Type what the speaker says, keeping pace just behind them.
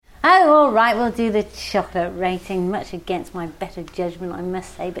Oh, all right, we'll do the chocolate rating, much against my better judgment, I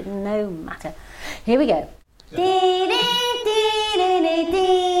must say, but no matter. Here we go.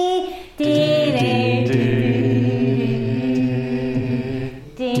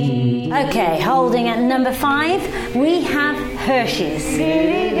 Okay, holding at number 5, we have Hershey's.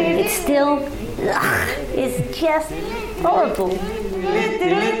 It's still, it's just horrible.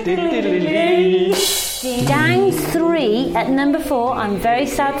 Down 3 at number 4, I'm very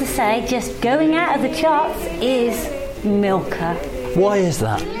sad to say, just going out of the charts is Milka. Why is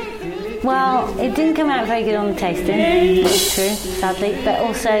that? Well, it didn't come out very good on the tasting, it's true, sadly, but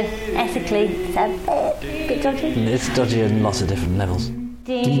also ethically, it's a bit dodgy. It's dodgy on lots of different levels.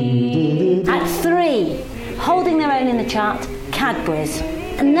 At 3, holding their own in the chart, Cadbury's.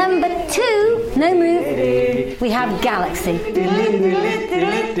 And number 2, no move, we have Galaxy.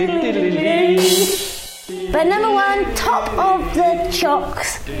 But number 1, top of the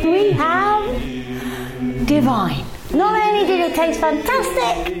chocks, we have Divine. Not only did it taste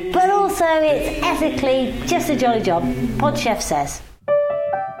fantastic, but also it's ethically just a jolly job, Pod Chef says.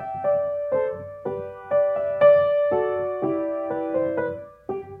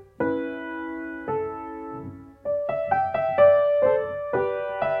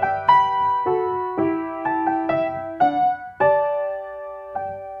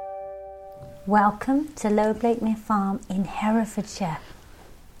 Welcome to Lower Blakemere Farm in Herefordshire.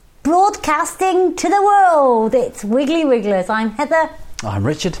 Broadcasting to the world, it's Wiggly Wigglers. I'm Heather. I'm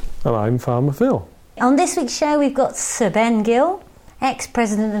Richard. And I'm Farmer Phil. On this week's show we've got Sir Ben Gill,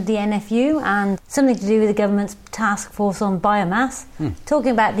 ex-president of the NFU and something to do with the government's task force on biomass,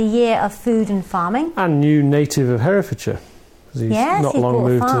 talking about the year of food and farming. And new native of Herefordshire. He's not long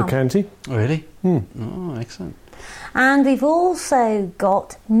moved to the county. Oh, really? Oh, excellent. And we've also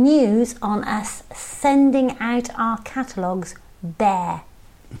got news on us sending out our catalogues bare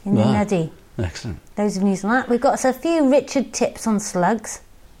in the nuddy. Excellent. Loads of news on that. We've got a few Richard tips on slugs.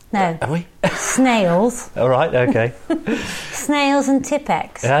 No. Have we? Snails. All right, okay. Snails and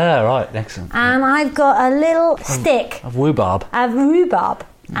Tipex. Yeah, right, excellent. And I've got a little stick Of rhubarb. of rhubarb,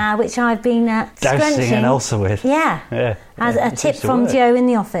 which I've been Dousing scrunching. an ulcer with. Yeah. As a tip from Joe in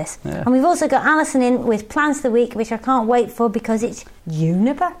the office. Yeah. And we've also got Alison in with Plants of the Week, which I can't wait for because it's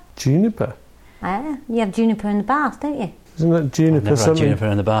juniper. Juniper? You have juniper in the bath, don't you? Isn't that juniper I've never had something? juniper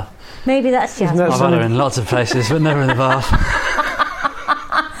in the bath. Maybe that's just... that I've had her in lots of places, but never in the bath.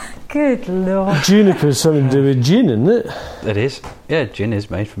 Good Lord. Juniper's something to do with gin, isn't it? It is. Yeah, gin is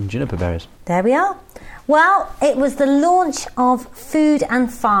made from juniper berries. There we are. Well, it was the launch of Food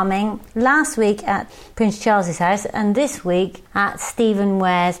and Farming last week at Prince Charles's house and this week at Stephen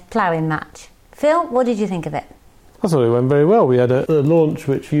Ware's ploughing match. Phil, what did you think of it? I thought it went very well. We had a launch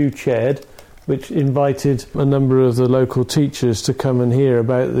which you chaired, which invited a number of the local teachers to come and hear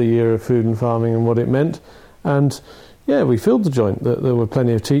about the year of food and farming and what it meant. And yeah, we filled the joint. There were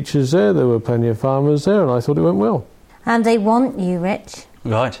plenty of teachers there were plenty of farmers there, and I thought it went well. And they want you, Rich.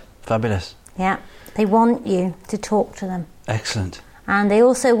 Right, fabulous. Yeah, they want you to talk to them. Excellent. And they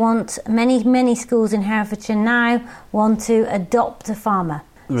also want, many schools in Herefordshire now want to adopt a farmer.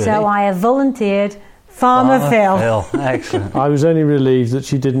 Really? So I have volunteered Farmer Phil. Excellent. I was only relieved that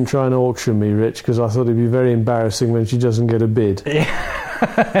she didn't try and auction me, Rich, because I thought it'd be very embarrassing when she doesn't get a bid.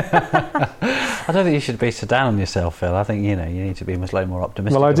 I don't think you should be so down on yourself, Phil. I think, you need to be much more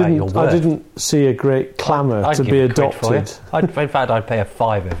optimistic Well, about your work. I didn't see a great clamour I'd to give be you credit for adopted. in fact, I'd pay a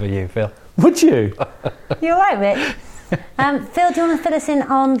 £5 for you, Phil. Would you? You're right, Rich. Phil, do you want to fill us in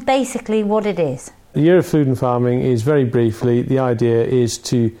on basically what it is? The Year of Food and Farming is, very briefly, the idea is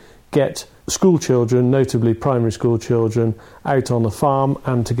to get school children, notably primary school children, out on the farm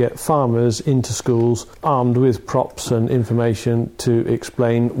and to get farmers into schools armed with props and information to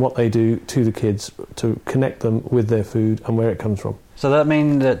explain what they do to the kids, to connect them with their food and where it comes from. So that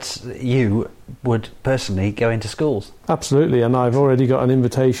means that you would personally go into schools? Absolutely, and I've already got an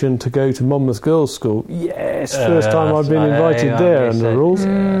invitation to go to Monmouth Girls' School. Yes, first time I've been invited there under the rules.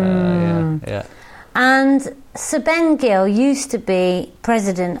 Yeah. And Sir Ben Gill used to be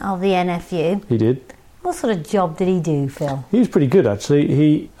president of the NFU. He did. What sort of job did he do, Phil? He was pretty good, actually.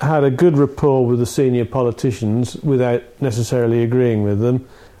 He had a good rapport with the senior politicians without necessarily agreeing with them.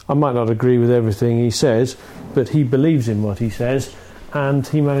 I might not agree with everything he says, but he believes in what he says, and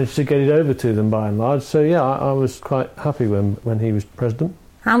he managed to get it over to them by and large. So, yeah, I was quite happy when he was president.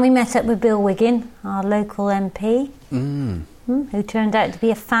 And we met up with Bill Wiggin, our local MP, who turned out to be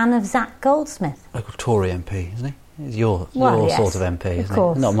a fan of Zach Goldsmith. Local Tory MP, isn't he? He's your Yes, sort of MP, isn't of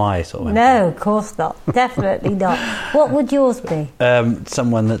course. he? Not my sort of MP. No, of course not. Definitely not. What would yours be?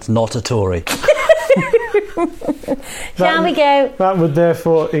 Someone that's not a Tory. Shall we go? That would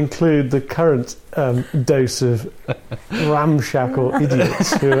therefore include the current dose of ramshackle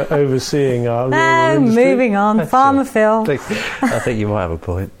idiots who are overseeing our rural industry. Moving on. Farmer Phil. I think you might have a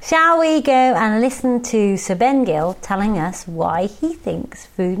point. Shall we go and listen to Sir Ben Gill telling us why he thinks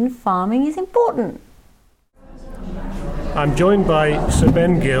food and farming is important? I'm joined by Sir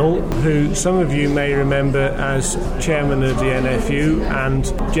Ben Gill, who some of you may remember as chairman of the NFU and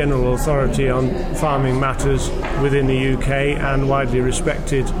general authority on farming matters within the UK and widely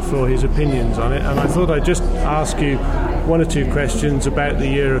respected for his opinions on it. And I thought I'd just ask you one or two questions about the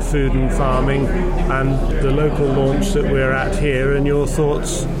year of food and farming and the local launch that we're at here and your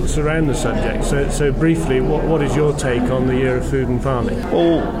thoughts surround the subject. So briefly, what is your take on the year of food and farming?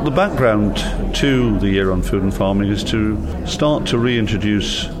 Well, the background to the year on food and farming is to start to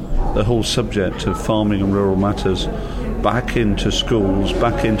reintroduce the whole subject of farming and rural matters back into schools,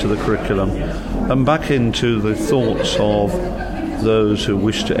 back into the curriculum, and back into the thoughts of those who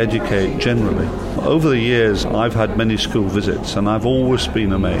wish to educate generally. Over the years, I've had many school visits, and I've always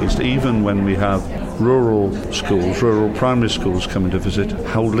been amazed, even when we have rural schools, rural primary schools coming to visit,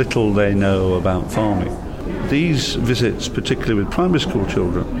 how little they know about farming. These visits, particularly with primary school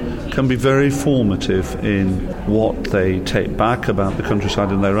children, can be very formative in what they take back about the countryside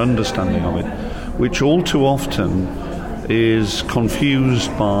and their understanding of it, which all too often is confused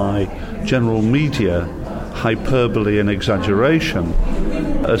by general media hyperbole and exaggeration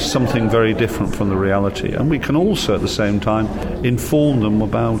as something very different from the reality. And we can also at the same time inform them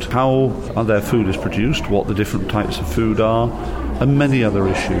about how their food is produced, what the different types of food are, and many other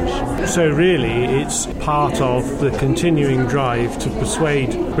issues. So really it's part of the continuing drive to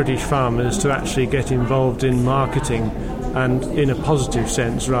persuade British farmers to actually get involved in marketing, and in a positive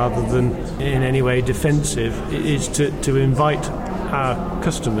sense rather than in any way defensive, is to invite our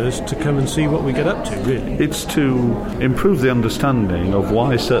customers to come and see what we get up to, really. It's to improve the understanding of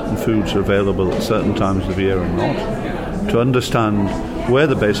why certain foods are available at certain times of year and not, to understand where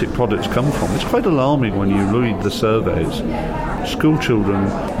the basic products come from. It's quite alarming when you read the surveys. School children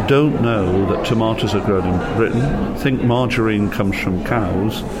don't know that tomatoes are grown in Britain, think margarine comes from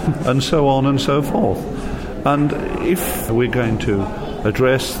cows, and so on and so forth. And if we're going to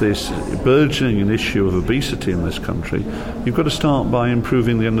address this burgeoning issue of obesity in this country, you've got to start by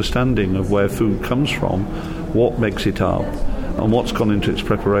improving the understanding of where food comes from, what makes it up, and what's gone into its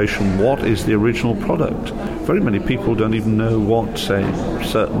preparation, what is the original product. Very many people don't even know what, say,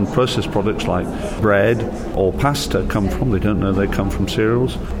 certain processed products like bread or pasta come from. They don't know they come from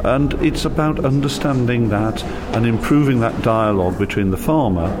cereals. And it's about understanding that and improving that dialogue between the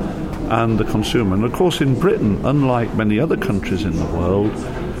farmer and the consumer. And of course in Britain, unlike many other countries in the world,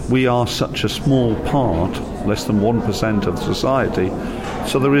 we are such a small part, less than 1% of society,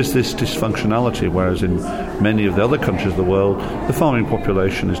 so there is this dysfunctionality, whereas in many of the other countries of the world, the farming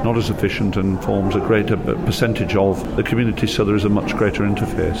population is not as efficient and forms a greater percentage of the community, so there is a much greater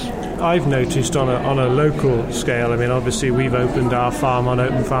interface. I've noticed on a local scale, I mean, obviously we've opened our farm on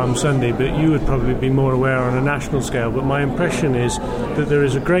Open Farm Sunday, but you would probably be more aware on a national scale, but my impression is that there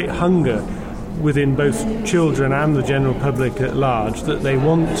is a great hunger within both children and the general public at large, that they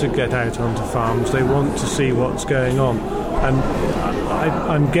want to get out onto farms, they want to see what's going on. And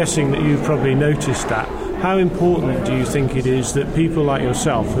I'm guessing that you've probably noticed that. How important do you think it is that people like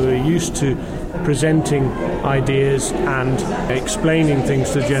yourself, who are used to presenting ideas and explaining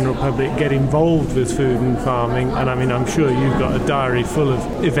things to the general public, get involved with food and farming? And I mean, I'm sure you've got a diary full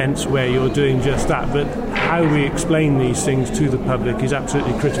of events where you're doing just that, but how we explain these things to the public is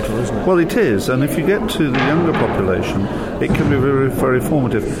absolutely critical, isn't it? Well, it is, and if you get to the younger population, it can be very, very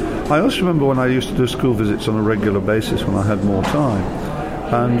formative. I also remember when I used to do school visits on a regular basis when I had more time.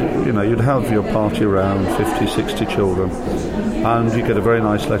 And, you know, you'd have your party around 50, 60 children, and you get a very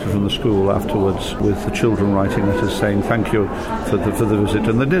nice letter from the school afterwards with the children writing letters saying thank you for the visit.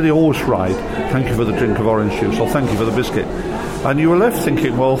 And they nearly always write, thank you for the drink of orange juice, or thank you for the biscuit. And you were left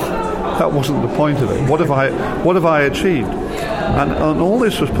thinking, well, that wasn't the point of it. What have I achieved? And all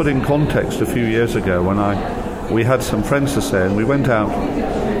this was put in context a few years ago when we had some friends to stay, and we went out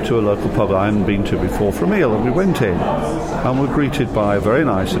to a local pub I hadn't been to before for a meal, and we went in and were greeted by a very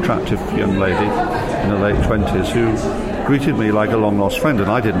nice, attractive young lady in her late 20s who greeted me like a long-lost friend, and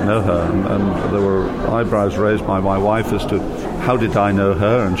I didn't know her, and there were eyebrows raised by my wife as to how did I know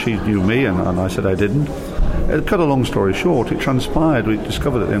her, and she knew me, and I said I didn't. Cut a long story short, it transpired, we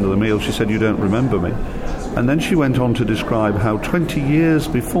discovered at the end of the meal, she said, you don't remember me. And then she went on to describe how 20 years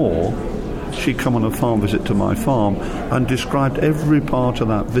before she'd come on a farm visit to my farm and described every part of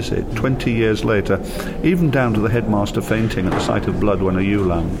that visit 20 years later, even down to the headmaster fainting at the sight of blood when a ewe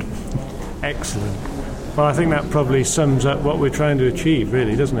lambed. Excellent. Well, I think that probably sums up what we're trying to achieve,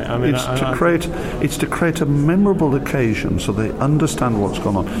 really, doesn't it? I mean, it's to create a memorable occasion so they understand what's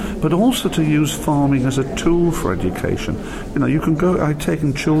going on, but also to use farming as a tool for education. You know, you can go. I've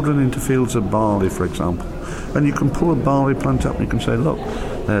taken children into fields of barley, for example, and you can pull a barley plant up and you can say, look,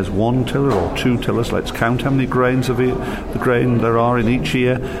 there's 1 tiller or 2 tillers. Let's count how many grains of the grain there are in each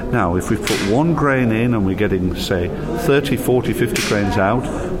year. Now, if we put 1 grain in and we're getting, say, 30, 40, 50 grains out,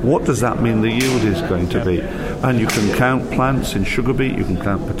 what does that mean the yield is going to be? And you can count plants in sugar beet, you can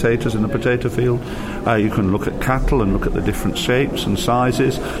count potatoes in a potato field, you can look at cattle and look at the different shapes and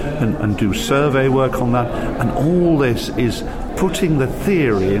sizes and do survey work on that. And all this is putting the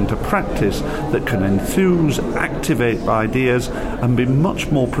theory into practice that can enthuse, activate ideas and be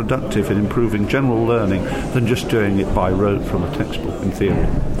much more productive in improving general learning than just doing it by rote from a textbook in theory.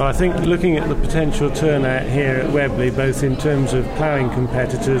 Well, I think looking at the potential turnout here at Webley, both in terms of ploughing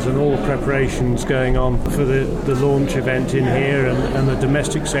competitors and all the preparations going on for the launch event in here and the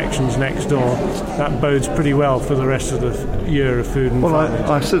domestic sections next door, that bodes pretty well for the rest of the year of food and farming.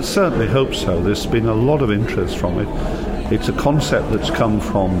 I certainly hope so. There's been a lot of interest from it. It's a concept that's come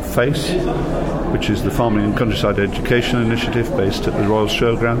from FACE, which is the Farming and Countryside Education Initiative based at the Royal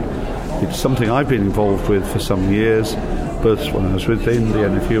Showground. It's something I've been involved with for some years, both when I was within the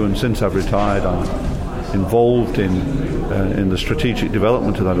NFU and since I've retired. I'm involved in the strategic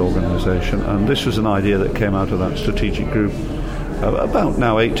development of that organisation, and this was an idea that came out of that strategic group about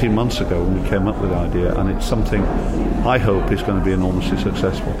now 18 months ago when we came up with the idea, and it's something I hope is going to be enormously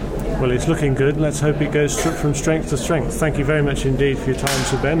successful. Well, it's looking good. Let's hope it goes from strength to strength. Thank you very much indeed for your time,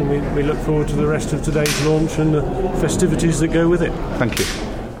 Sir Ben, and we look forward to the rest of today's launch and the festivities that go with it. Thank you.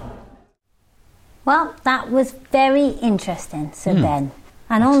 Well, that was very interesting, Sir Ben.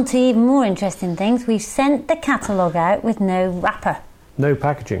 And on to even more interesting things. We've sent the catalogue out with no wrapper. No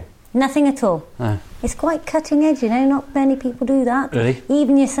packaging? Nothing at all. No. It's quite cutting edge, you know. Not many people do that. Really?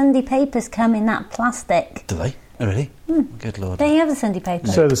 Even your Sunday papers come in that plastic. Do they? Oh, really? Good Lord. Don't you have the Sunday paper?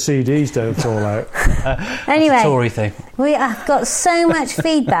 So the CDs don't fall out. Anyway, it's a Tory thing. We have got so much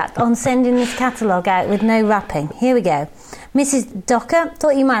feedback on sending this catalogue out with no wrapping. Here we go. Mrs. Docker,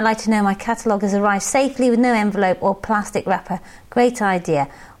 thought you might like to know my catalogue has arrived safely with no envelope or plastic wrapper. Great idea.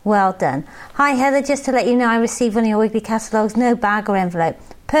 Well done. Hi Heather, just to let you know I received one of your Wiggly catalogues, no bag or envelope.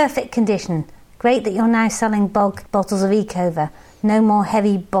 Perfect condition. Great that you're now selling bulk bottles of Ecover. No more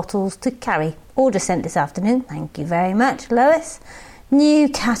heavy bottles to carry. Order sent this afternoon. Thank you very much, Lois. New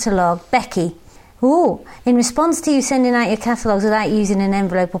catalogue, Becky. Ooh, in response to you sending out your catalogues without using an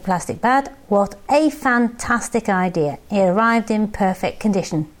envelope or plastic bag, what a fantastic idea. It arrived in perfect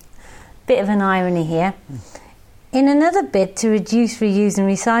condition. Bit of an irony here. In another bid to reduce, reuse and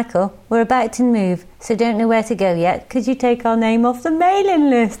recycle, we're about to move, so don't know where to go yet. Could you take our name off the mailing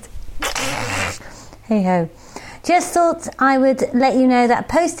list? Hey ho. Just thought I would let you know that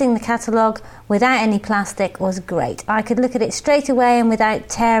posting the catalogue without any plastic was great. I could look at it straight away and without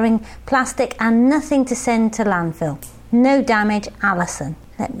tearing plastic and nothing to send to landfill. No damage, Alison.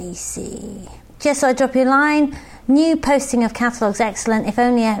 Let me see. Just so I drop you a line. New posting of catalogues excellent. If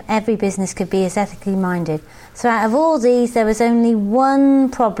only every business could be as ethically minded. So out of all these, there was only one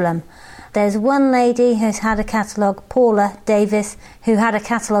problem. There's one lady who's had a catalogue, Paula Davis, who had a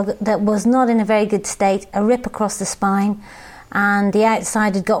catalogue that was not in a very good state, a rip across the spine, and the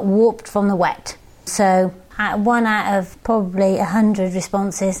outside had got warped from the wet. So, one out of probably 100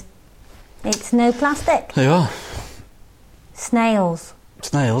 responses, it's no plastic. There you are. Snails.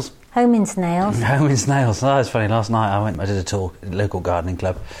 Snails? Homing snails. Homing snails. Oh, that was funny. Last night I did a talk at the local gardening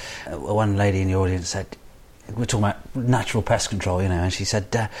club. One lady in the audience said, we're talking about natural pest control, you know, and she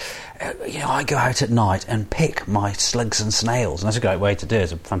said, I go out at night and pick my slugs and snails, and that's a great way to do it.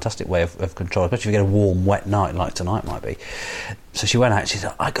 It's a fantastic way of control, especially if you get a warm, wet night like tonight might be. So she went out, she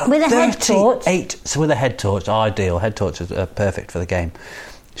said, I got with 38, a head torch? So with a head torch, ideal, head torches are perfect for the game.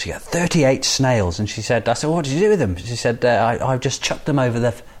 She got 38 snails, and she said, I said, what did you do with them? She said, I've just chucked them over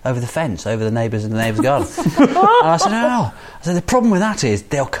the fence, over the neighbours in the neighbour's garden. And I said, no. I said, the problem with that is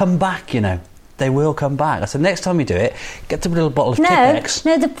they'll come back, you know. They will come back. I said, next time you do it, get a little bottle of Tipp-Ex.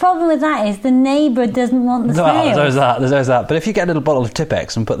 No, the problem with that is the neighbour doesn't want the snails. There's that. But if you get a little bottle of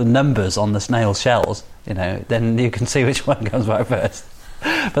Tipp-Ex and put the numbers on the snail shells, you know, then you can see which one comes back first.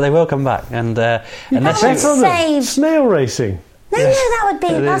 But they will come back. And unless you save snail racing. No, that would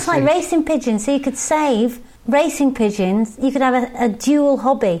be that's like racing pigeons. So you could save racing pigeons. You could have a dual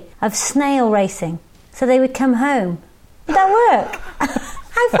hobby of snail racing. So they would come home. Would that work?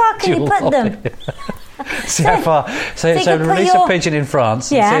 How far can you put them? See how far. So release a pigeon in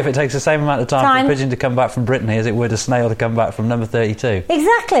France and see if it takes the same amount of time for a pigeon to come back from Brittany as it would a snail to come back from number 32.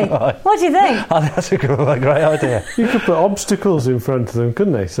 Exactly. Right. What do you think? I think that's a great idea. You could put obstacles in front of them,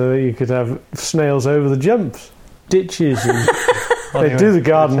 couldn't they? So that you could have snails over the jumps, ditches, and they do the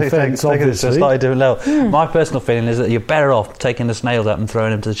garden fence, obviously. It's a slightly different level. My personal feeling is that you're better off taking the snails up and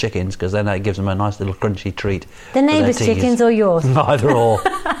throwing them to the chickens, because then that gives them a nice little crunchy treat. The neighbours' chickens or yours? Neither or.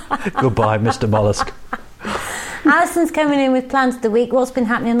 Goodbye, Mr. Mollusk. Alison's coming in with plans of the week. What's been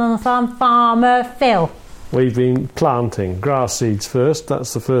happening on the farm? Farmer Phil. We've been planting grass seeds first.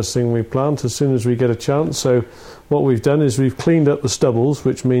 That's the first thing we plant as soon as we get a chance. So what we've done is we've cleaned up the stubbles,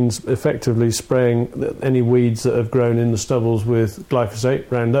 which means effectively spraying any weeds that have grown in the stubbles with glyphosate,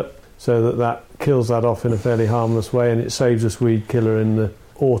 Roundup, so that kills that off in a fairly harmless way, and it saves us weed killer in the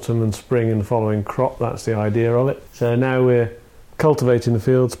autumn and spring and the following crop. That's the idea of it. So now we're cultivating the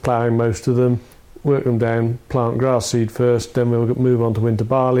fields, ploughing most of them, work them down, plant grass seed first, then we'll move on to winter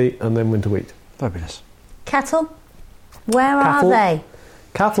barley and then winter wheat. Fabulous. Cattle? Where are they?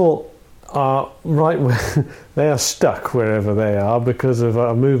 Cattle are right where they are stuck wherever they are because of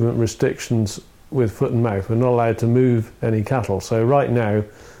our movement restrictions with foot and mouth. We're not allowed to move any cattle. So right now,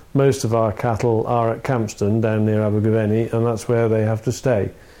 most of our cattle are at Campston down near Abergavenny, and that's where they have to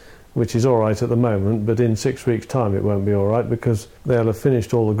stay, which is all right at the moment, but in 6 weeks' time it won't be all right because they'll have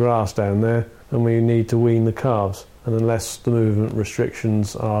finished all the grass down there and we need to wean the calves. And unless the movement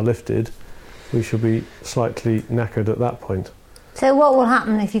restrictions are lifted, we shall be slightly knackered at that point. So what will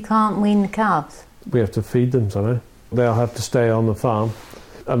happen if you can't wean the calves? We have to feed them somehow. They'll have to stay on the farm.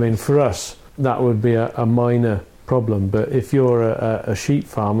 I mean, for us, that would be a minor problem, but if you're a sheep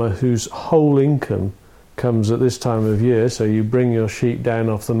farmer whose whole income comes at this time of year, so you bring your sheep down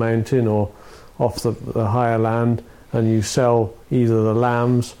off the mountain or off the higher land and you sell either the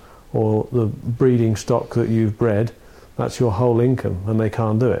lambs or the breeding stock that you've bred, that's your whole income, and they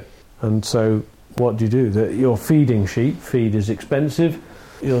can't do it. And so what do? You're feeding sheep, feed is expensive,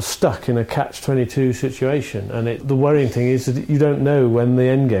 you're stuck in a catch-22 situation, and the worrying thing is that you don't know when the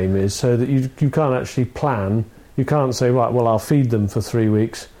end game is, so that you can't actually plan. You can't say, right, well, I'll feed them for 3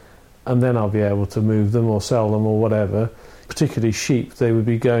 weeks and then I'll be able to move them or sell them or whatever. Particularly sheep, they would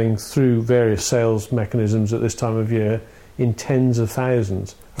be going through various sales mechanisms at this time of year in tens of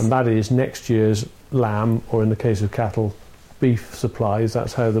thousands, and that is next year's lamb, or in the case of cattle, beef supplies.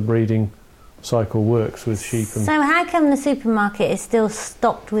 That's how the breeding cycle works with sheep. So how come the supermarket is still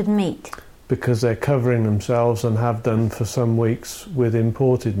stocked with meat? Because they're covering themselves, and have done for some weeks, with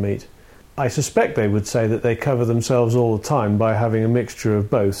imported meat. I suspect they would say that they cover themselves all the time by having a mixture of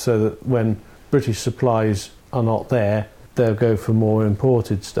both, so that when British supplies are not there, they'll go for more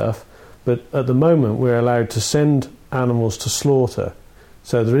imported stuff. But at the moment we're allowed to send animals to slaughter,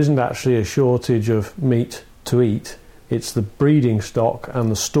 so there isn't actually a shortage of meat to eat. It's the breeding stock and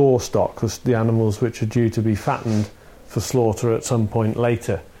the store stock, the animals which are due to be fattened for slaughter at some point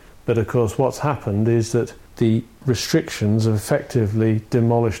later. But of course what's happened is that the restrictions have effectively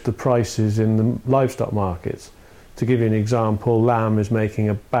demolished the prices in the livestock markets. To give you an example, lamb is making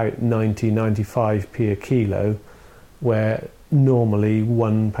about 90-95p a kilo, where normally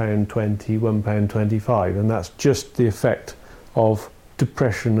 £1.20, £1.25, and that's just the effect of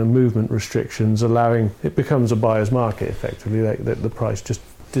depression and movement restrictions, allowing it becomes a buyer's market effectively. The price just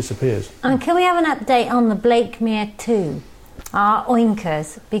disappears. And can we have an update on the Blakemere 2, our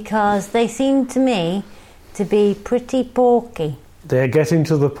oinkers, because they seem to me to be pretty porky. They're getting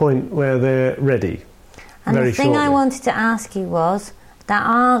to the point where they're ready. And the thing I wanted to ask you was that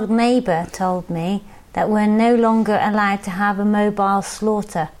our neighbour told me that we're no longer allowed to have a mobile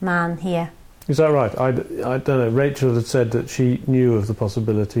slaughter man here. Is that right? I don't know. Rachel had said that she knew of the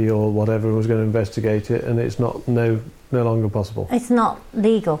possibility or whatever and was going to investigate it, and it's no longer possible. It's not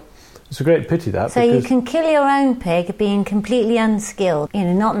legal. It's a great pity that. So you can kill your own pig being completely unskilled,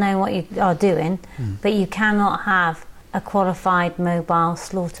 not knowing what you are doing, but you cannot have a qualified mobile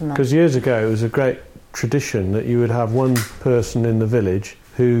slaughterman. Because years ago it was a great tradition that you would have one person in the village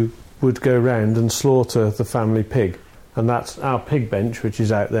who would go round and slaughter the family pig. And that's our pig bench, which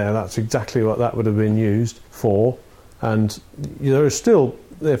is out there. That's exactly what that would have been used for. And there are still,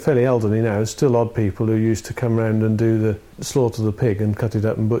 they're fairly elderly now, there's still odd people who used to come round and slaughter the pig and cut it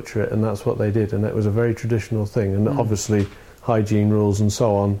up and butcher it, and that's what they did. And it was a very traditional thing. And obviously hygiene rules and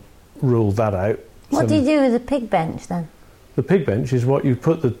so on ruled that out. What do you do with the pig bench then? The pig bench is what you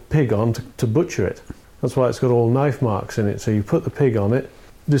put the pig on to butcher it. That's why it's got all knife marks in it. So you put the pig on it,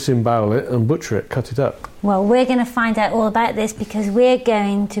 disembowel it and butcher it, cut it up. Well, we're going to find out all about this because we're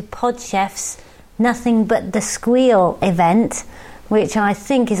going to Podchef's Nothing But the Squeal event, which I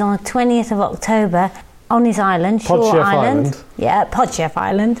think is on the 20th of October on his island, Shore Podchef Island. Island. Yeah, Podchef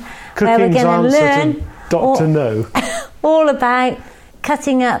Island. where we're Cooking's going to answer learn to Dr. No. all about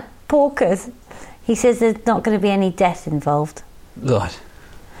cutting up porkers. He says there's not going to be any death involved. Right.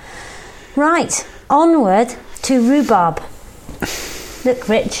 Right, onward to rhubarb. Look,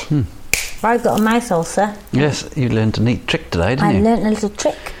 Rich, I've got a mouth ulcer. Yes, you learned a neat trick today, didn't I you? learnt a little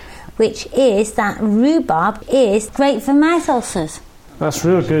trick, which is that rhubarb is great for mouth ulcers. That's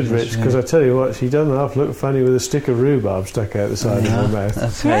real good, Rich, because I tell you what, she doesn't half look funny with a stick of rhubarb stuck out the side of her mouth.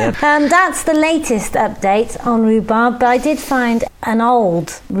 That's right. That's the latest update on rhubarb, but I did find an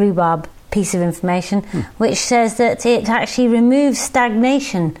old rhubarb piece of information which says that it actually removes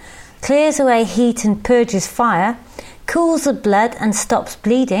stagnation, clears away heat and purges fire, cools the blood and stops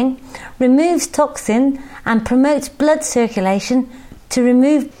bleeding, removes toxin and promotes blood circulation to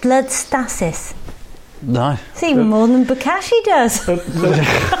remove blood stasis. No. It's even more than Bokashi does.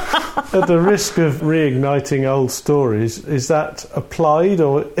 At the risk of reigniting old stories, is that applied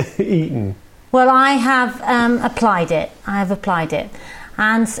or eaten? Well, I have applied it.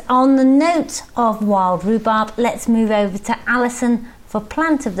 And on the note of wild rhubarb, let's move over to Alison for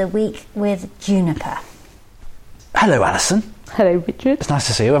Plant of the Week with juniper. Hello, Alison. Hello, Richard. It's nice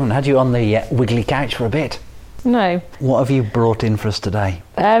to see you. I haven't had you on the Wiggly couch for a bit. No. What have you brought in for us today?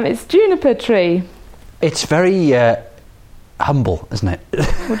 It's juniper tree. It's very humble, isn't it?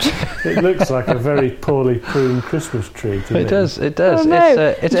 It looks like a very poorly pruned Christmas tree to me. It does. Oh, no.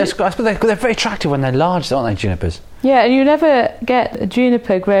 They're very attractive when they're large, aren't they, junipers? Yeah, and you never get a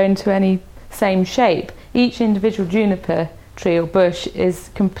juniper growing to any same shape. Each individual juniper tree or bush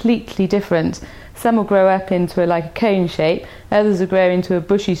is completely different. Some will grow up into a cone shape, others will grow into a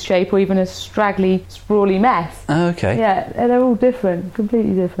bushy shape or even a straggly, sprawly mess. Oh, okay. Yeah, they're all different,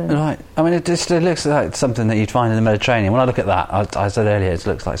 completely different. Right. I mean, it looks like something that you'd find in the Mediterranean. When I look at that, I said earlier, it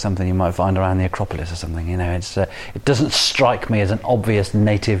looks like something you might find around the Acropolis or something. You know, it doesn't strike me as an obvious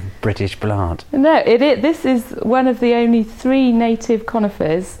native British plant. No, this is one of the only 3 native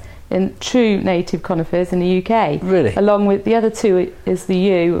conifers, true native conifers in the UK. Really? Along with the other 2 is the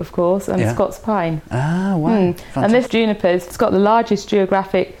yew, of course, and the Scots pine. Ah, wow. And this juniper's got the largest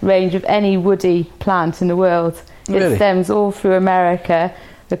geographic range of any woody plant in the world. Really? It stems all through America,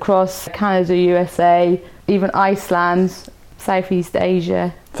 across Canada, USA, even Iceland, Southeast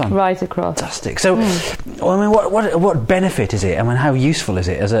Asia, right across. Fantastic. So, I mean, what benefit is it? I mean, how useful is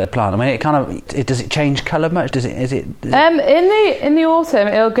it as a plant? I mean, does it change colour much? In the autumn,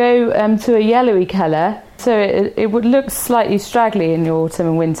 it'll go to a yellowy colour, so it would look slightly straggly in the autumn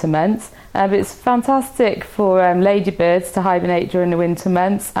and winter months. But it's fantastic for ladybirds to hibernate during the winter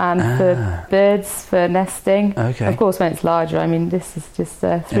months and for birds for nesting. Okay. Of course, when it's larger. I mean, this is just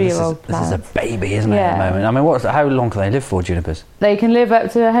a 3-year-old plant. This is a baby, isn't it, at the moment? I mean, how long can they live for, junipers? They can live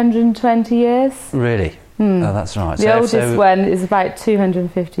up to 120 years. Really? Oh, that's right. The oldest one is about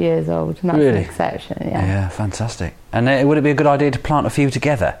 250 years old, and that's an exception. Yeah, fantastic. And would it be a good idea to plant a few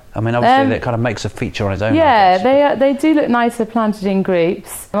together? I mean, obviously, that kind of makes a feature on its own. Yeah, they do look nicer planted in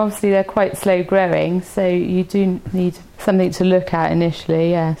groups. Obviously, they're quite slow growing, so you do need something to look at initially,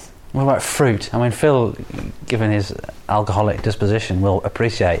 yes. What about fruit? I mean, Phil, given his alcoholic disposition, will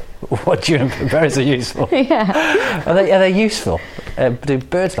appreciate what juniper berries are useful. Yeah. Are they useful? Do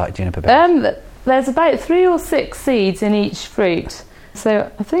birds like juniper berries? There's about 3 or 6 seeds in each fruit,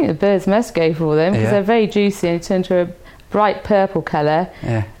 so I think the birds must go for them because they're very juicy and turn to a bright purple colour.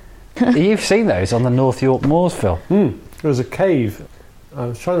 Yeah. You've seen those on the North York moors, Phil. There's a cave. I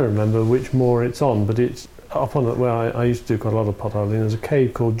was trying to remember which moor it's on, but it's up on where I used to do quite a lot of potholing. There's a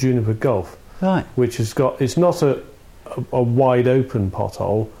cave called Juniper Gulf, right, which has got. It's not a wide open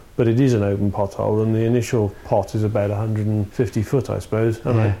pothole, but it is an open pothole, and the initial pot is about 150 foot, I suppose.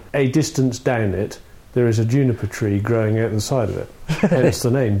 And a distance down it, there is a juniper tree growing out the side of it. Hence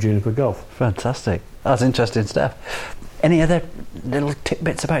the name, Juniper Gulf. Fantastic. That's interesting stuff. Any other little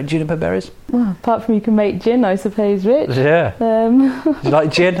tidbits about juniper berries? Well, apart from you can make gin, I suppose, Rich. Yeah. Do you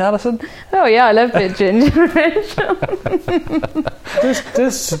like gin, Alison? Oh, yeah, I love a bit of ginger, Rich.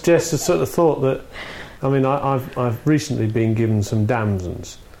 This suggests a sort of thought that, I mean, I've recently been given some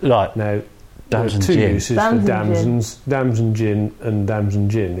damsons. Right. Now, Damson there's 2 gin. uses for damsons, damson gin and damson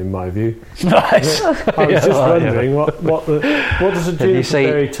gin, in my view. Nice. I was just wondering what does a juniper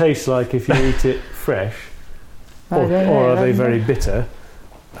berry taste like if you eat it fresh, or are they very bitter?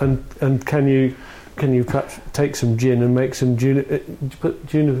 And can you Can you perhaps take some gin and make some put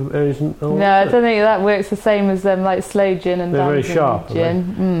juniper berries and all? No, I don't think that works the same as like slow gin and they're very damson sharp,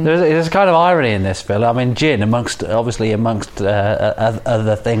 gin. There's a kind of irony in this, Phil. I mean, gin, amongst other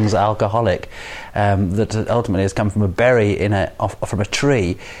things alcoholic, that ultimately has come from a berry from a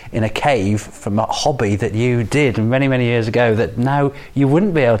tree in a cave, from a hobby that you did many, many years ago that now you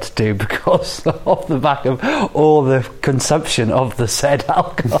wouldn't be able to do because off the back of all the consumption of the said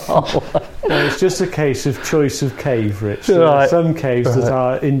alcohol. No, it's just a case of choice of cave, Rich. There are some caves that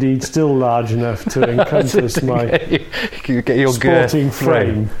are indeed still large enough to encompass my you get your sporting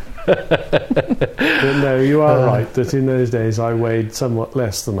frame. But no, you are right that in those days I weighed somewhat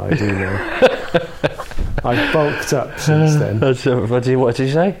less than I do now. I've bulked up since then. What did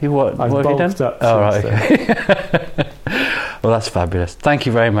you say? I've what have you done? bulked up Oh, since right, okay. Well, that's fabulous. Thank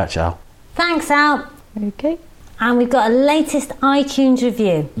you very much, Al. Thanks, Al. Okay. And we've got a latest iTunes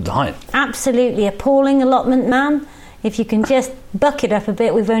review. Right. Absolutely appalling allotment, man. If you can just buck it up a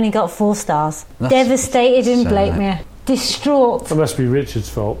bit, we've only got 4 stars. Devastated in Blakemere. Distraught. That must be Richard's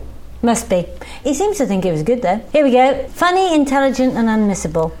fault. Must be. He seems to think it was good, though. Here we go. Funny, intelligent and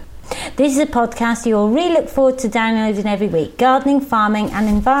unmissable. This is a podcast you will really look forward to downloading every week. Gardening, farming and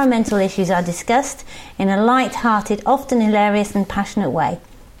environmental issues are discussed in a light-hearted, often hilarious and passionate way.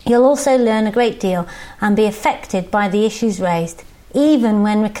 You'll also learn a great deal and be affected by the issues raised. Even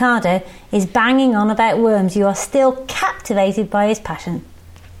when Ricardo is banging on about worms, you are still captivated by his passion.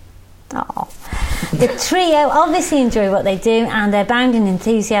 Oh. The trio obviously enjoy what they do and their bounding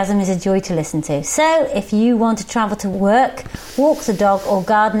enthusiasm is a joy to listen to. So if you want to travel to work, walk the dog or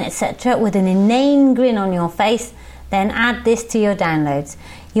garden, etc. with an inane grin on your face, then add this to your downloads.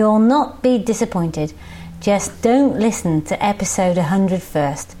 You'll not be disappointed. Just don't listen to episode 100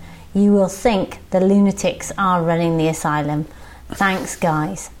 first. You will think the lunatics are running the asylum. Thanks,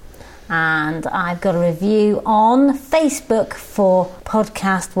 guys. And I've got a review on Facebook for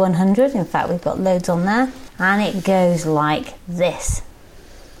podcast 100. In fact, we've got loads on there. And it goes like this.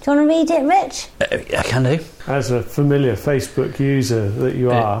 Do you want to read it, Rich? I can do. As a familiar Facebook user that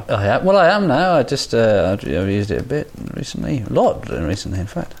you are. Well, I am now. I've used it a bit recently. A lot recently, in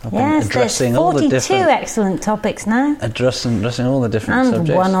fact. I've been addressing there's 42 all the different excellent topics now. Addressing all the different and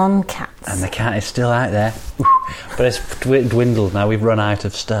subjects. One on cats. And the cat is still out there. But it's dwindled now. We've run out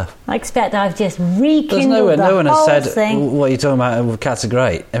of stuff. I expect I've just rekindled no one whole has said, thing. what are you talking about? Cats are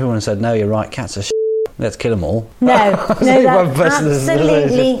great. Everyone said, no, you're right, cats are let's kill them all. No, that's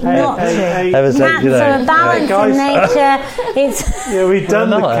absolutely not true. Cats are a balance in nature. Yeah, we've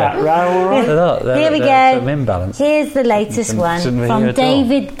done the cat row, all right? Here we go. Imbalance. Here's the latest one from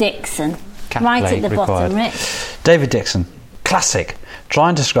David Dixon. Right at the bottom, Rich. David Dixon, classic. Try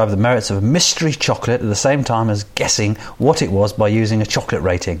and describe the merits of a mystery chocolate at the same time as guessing what it was by using a chocolate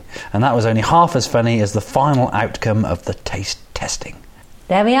rating. And that was only half as funny as the final outcome of the taste testing.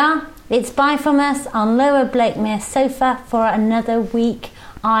 There we are. It's bye from us on Lower Blakemere sofa for another week.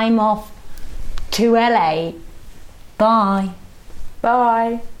 I'm off to LA. Bye.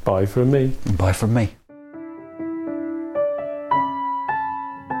 Bye. Bye from me. Bye from me.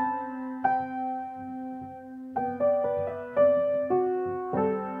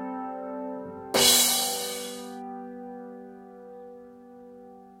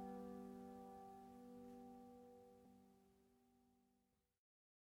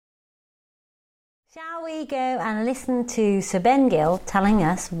 Shall we go and listen to Sir Ben Gill telling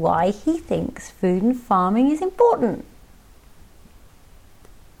us why he thinks food and farming is important?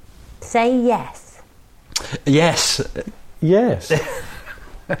 Say yes. Yes. Yes.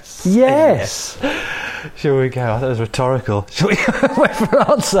 Yes. Shall we go? I thought it was rhetorical. Shall we wait for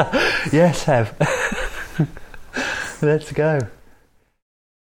an answer? Yes, Hev. Let's go.